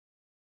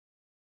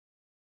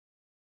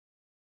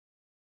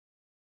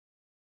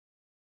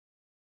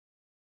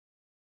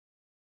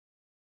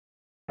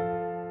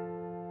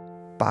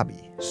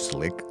Bobby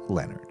 "Slick"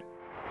 Leonard.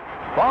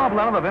 Bob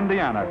Leonard of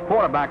Indiana,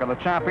 quarterback of the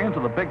champions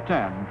of the Big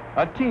Ten,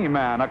 a team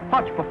man, a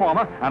clutch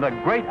performer, and a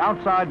great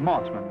outside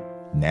marksman.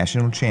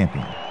 National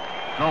champion.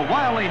 The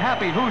wildly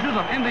happy Hoosiers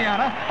of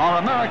Indiana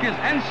are America's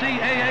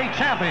NCAA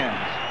champions.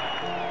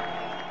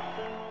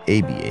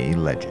 ABA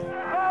legend.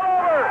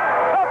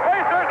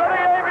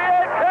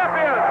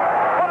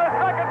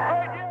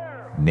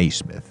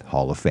 Naismith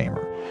Hall of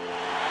Famer.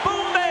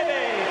 Boom,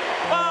 baby!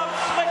 Bob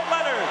 "Slick"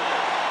 Leonard.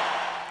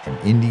 An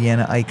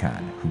Indiana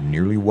icon who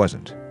nearly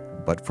wasn't,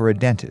 but for a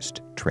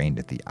dentist trained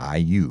at the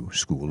IU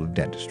School of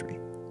Dentistry.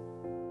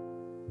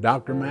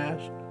 Dr.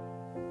 Mast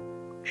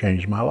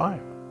changed my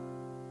life.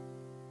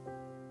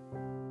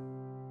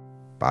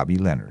 Bobby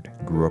Leonard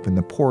grew up in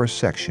the poorest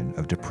section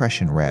of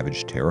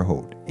depression-ravaged Terre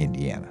Haute,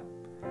 Indiana.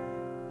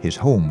 His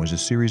home was a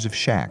series of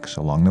shacks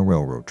along the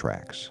railroad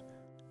tracks.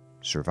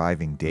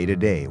 Surviving day to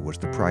day was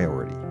the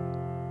priority.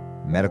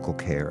 Medical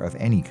care of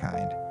any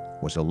kind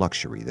was a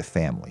luxury the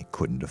family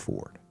couldn't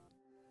afford.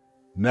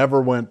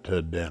 Never went to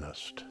a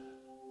dentist.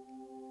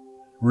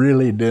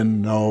 Really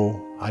didn't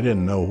know, I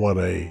didn't know what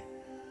a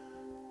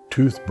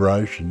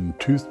toothbrush and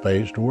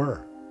toothpaste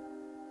were.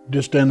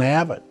 Just didn't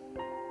have it.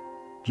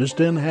 Just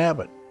didn't have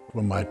it.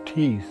 When my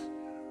teeth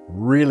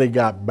really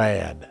got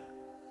bad,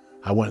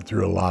 I went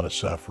through a lot of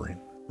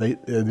suffering.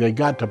 They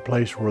got to a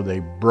place where they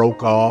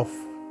broke off.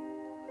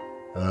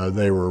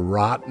 They were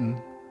rotten.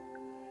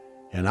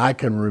 And I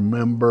can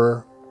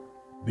remember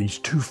these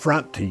two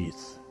front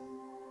teeth.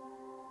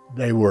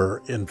 They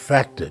were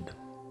infected.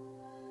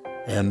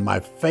 And my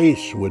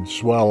face would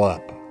swell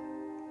up.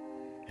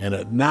 And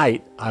at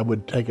night, I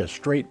would take a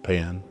straight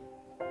pen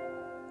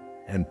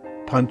and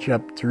punch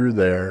up through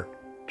there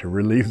to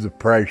relieve the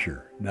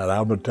pressure. Now,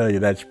 I'm going to tell you,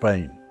 that's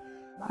pain.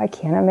 I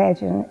can't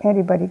imagine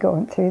anybody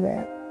going through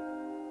that.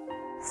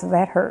 So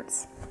that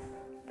hurts.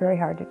 Very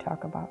hard to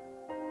talk about.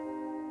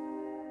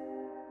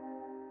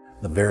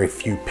 The very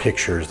few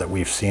pictures that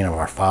we've seen of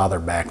our father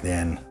back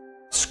then,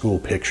 school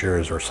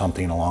pictures or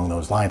something along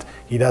those lines,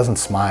 he doesn't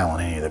smile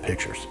in any of the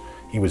pictures.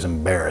 He was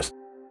embarrassed.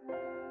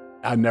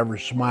 I never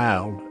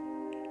smiled.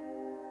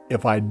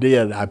 If I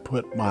did, I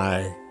put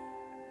my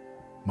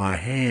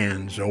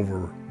hands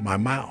over my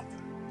mouth.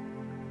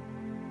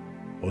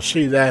 Well,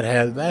 see, that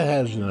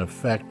has an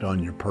effect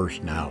on your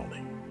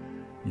personality.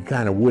 You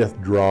kind of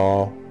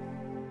withdraw.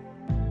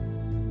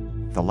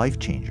 The life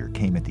changer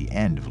came at the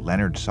end of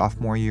Leonard's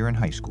sophomore year in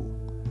high school.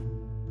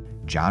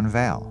 John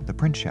Val, the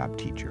print shop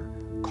teacher,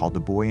 called the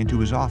boy into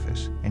his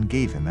office and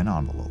gave him an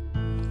envelope.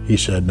 He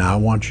said, "Now I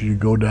want you to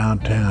go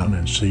downtown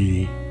and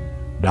see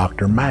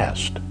Dr.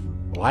 Mast."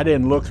 Well, I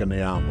didn't look in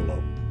the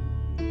envelope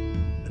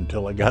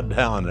until I got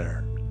down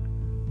there.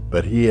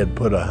 But he had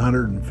put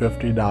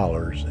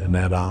 $150 in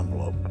that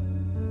envelope.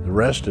 The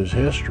rest is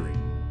history.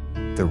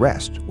 The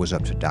rest was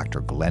up to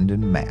Dr.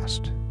 Glendon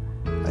Mast,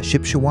 a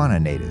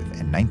Shipshewana native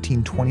and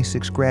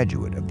 1926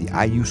 graduate of the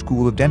IU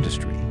School of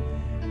Dentistry.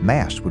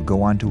 Mast would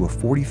go on to a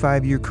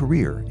 45-year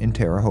career in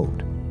Terre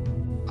Haute.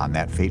 On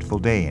that fateful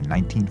day in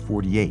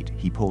 1948,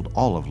 he pulled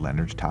all of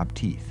Leonard's top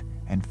teeth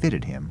and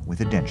fitted him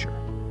with a denture.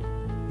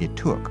 It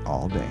took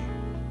all day.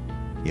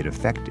 It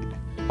affected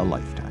a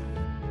lifetime.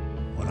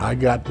 When I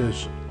got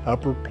this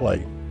upper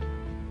plate,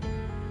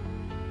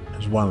 it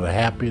was one of the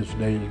happiest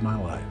days of my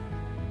life.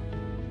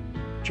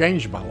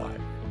 Changed my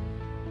life.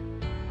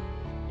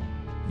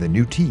 The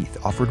new teeth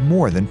offered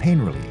more than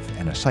pain relief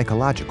and a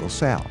psychological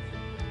salve.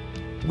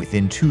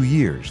 Within 2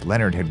 years,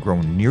 Leonard had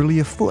grown nearly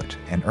a foot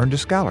and earned a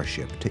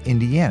scholarship to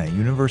Indiana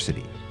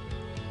University.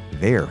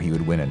 There he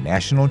would win a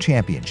national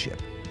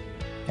championship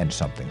and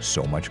something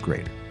so much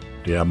greater.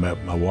 Yeah, I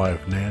met my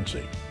wife,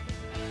 Nancy,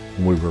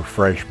 when we were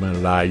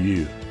freshmen at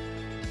IU.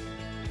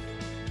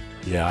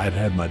 Yeah, I'd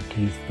had my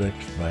teeth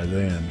fixed by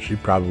then. She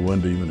probably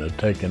wouldn't even have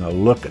taken a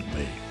look at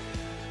me.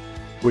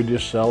 We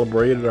just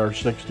celebrated our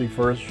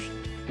 61st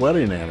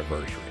wedding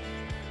anniversary.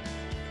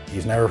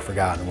 He's never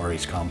forgotten where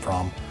he's come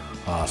from.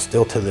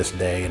 Still to this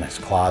day in his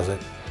closet,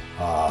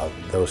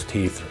 those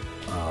teeth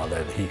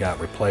that he got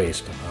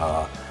replaced,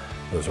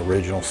 those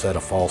original set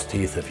of false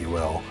teeth, if you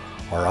will,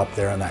 are up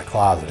there in that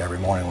closet. Every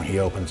morning when he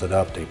opens it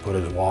up to put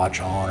his watch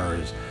on or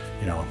his,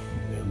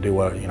 do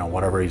what,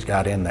 whatever he's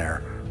got in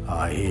there,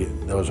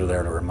 those are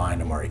there to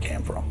remind him where he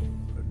came from.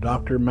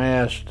 Dr.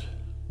 Mast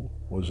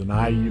was an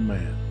IU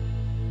man.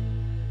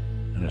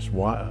 And it's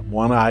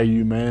one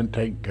IU man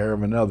taking care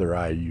of another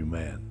IU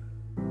man.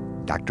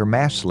 Dr.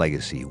 Mast's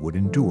legacy would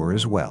endure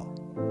as well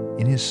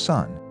in his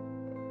son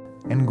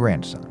and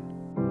grandson.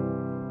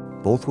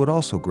 Both would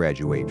also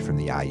graduate from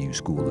the IU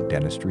School of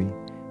Dentistry,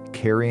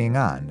 carrying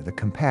on the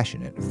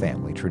compassionate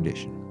family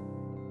tradition.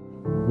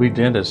 We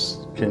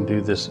dentists can do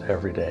this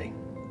every day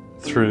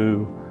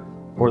through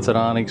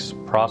orthodontics,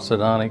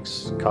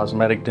 prosthodontics,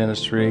 cosmetic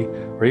dentistry,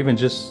 or even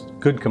just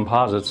good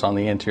composites on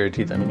the anterior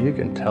teeth. I mean, you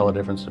can tell a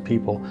difference to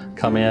people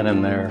come in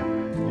and they're,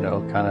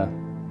 kind of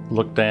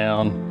look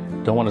down,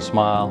 don't want to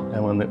smile,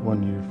 and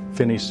when you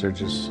finish, they're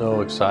just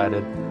so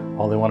excited.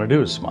 All they want to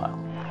do is smile.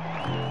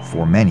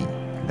 For many,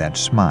 that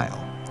smile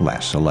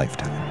lasts a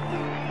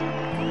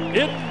lifetime.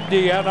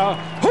 Indiana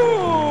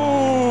Hoosier.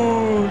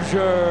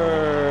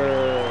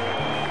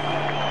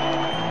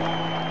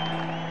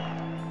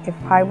 If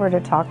I were to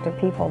talk to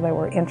people that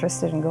were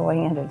interested in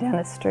going into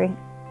dentistry,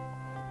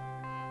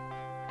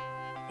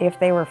 if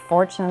they were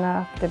fortunate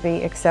enough to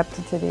be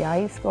accepted to the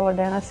IU School of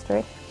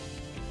Dentistry,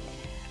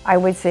 I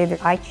would say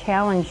that I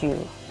challenge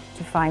you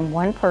to find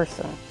one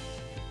person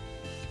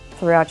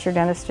throughout your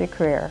dentistry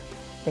career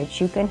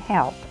that you can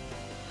help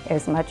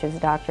as much as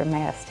Dr.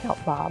 Mast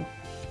helped Bob.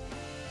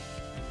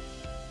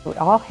 We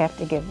all have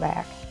to give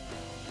back,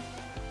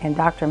 and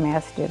Dr.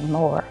 Mast did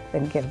more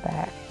than give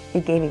back. He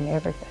gave him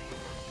everything.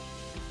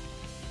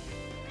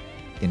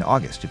 In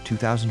August of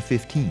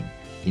 2015,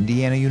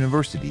 Indiana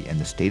University and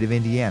the state of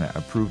Indiana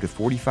approved a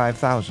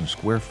 45,000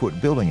 square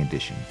foot building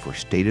addition for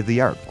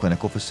state-of-the-art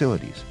clinical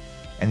facilities,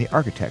 and the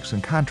architects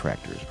and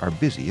contractors are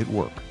busy at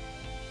work.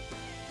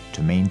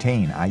 To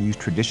maintain IU's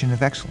tradition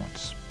of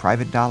excellence,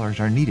 private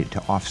dollars are needed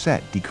to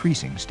offset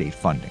decreasing state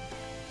funding.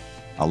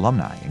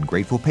 Alumni and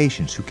grateful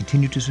patients who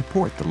continue to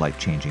support the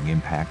life-changing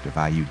impact of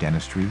IU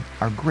dentistry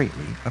are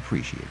greatly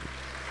appreciated.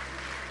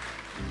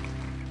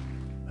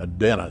 A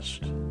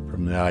dentist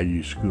from the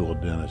IU School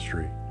of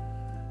Dentistry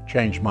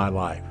changed my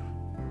life.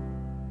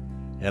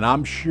 And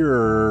I'm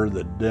sure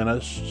that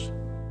dentists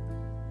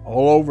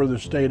all over the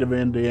state of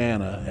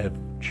Indiana have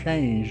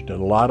changed a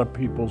lot of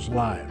people's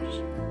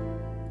lives.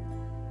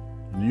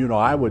 And you know,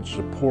 I would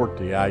support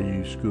the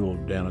IU School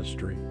of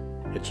Dentistry.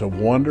 It's a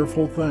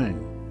wonderful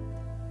thing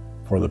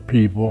for the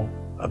people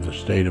of the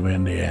state of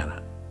Indiana.